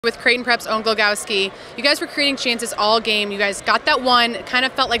With Creighton Prep's Owen Glogowski. You guys were creating chances all game. You guys got that one. It kind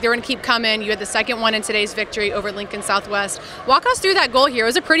of felt like they were going to keep coming. You had the second one in today's victory over Lincoln Southwest. Walk us through that goal here. It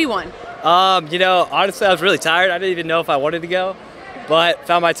was a pretty one. Honestly, I was really tired. I didn't even know if I wanted to go, but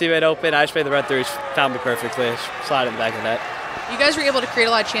found my teammate open. I just made the run through. He found me perfectly. Slide in the back of the net. You guys were able to create a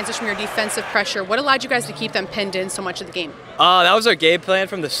lot of chances from your defensive pressure. What allowed you guys to keep them pinned in so much of the game? That was our game plan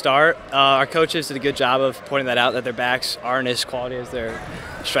from the start. Our coaches did a good job of pointing that out, that their backs aren't as quality as their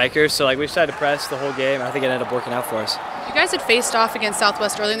strikers. So we decided to press the whole game. I think it ended up working out for us. You guys had faced off against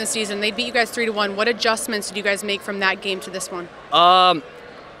Southwest earlier in the season. They beat you guys 3-1. What adjustments did you guys make from that game to this one?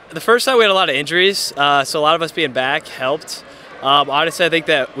 The first time we had a lot of injuries, so a lot of us being back helped. Honestly, I think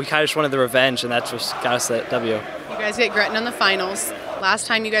that we kind of just wanted the revenge, and that's just got us that W. You guys get Gretna in the finals. Last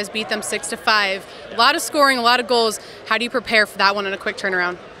time you guys beat them 6-5. A lot of scoring, a lot of goals. How do you prepare for that one in a quick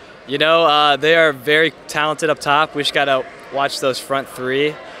turnaround? They are very talented up top. We just got to watch those front three.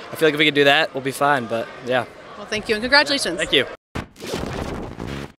 I feel like if we can do that, we'll be fine, but yeah. Well, thank you, and congratulations. Thank you.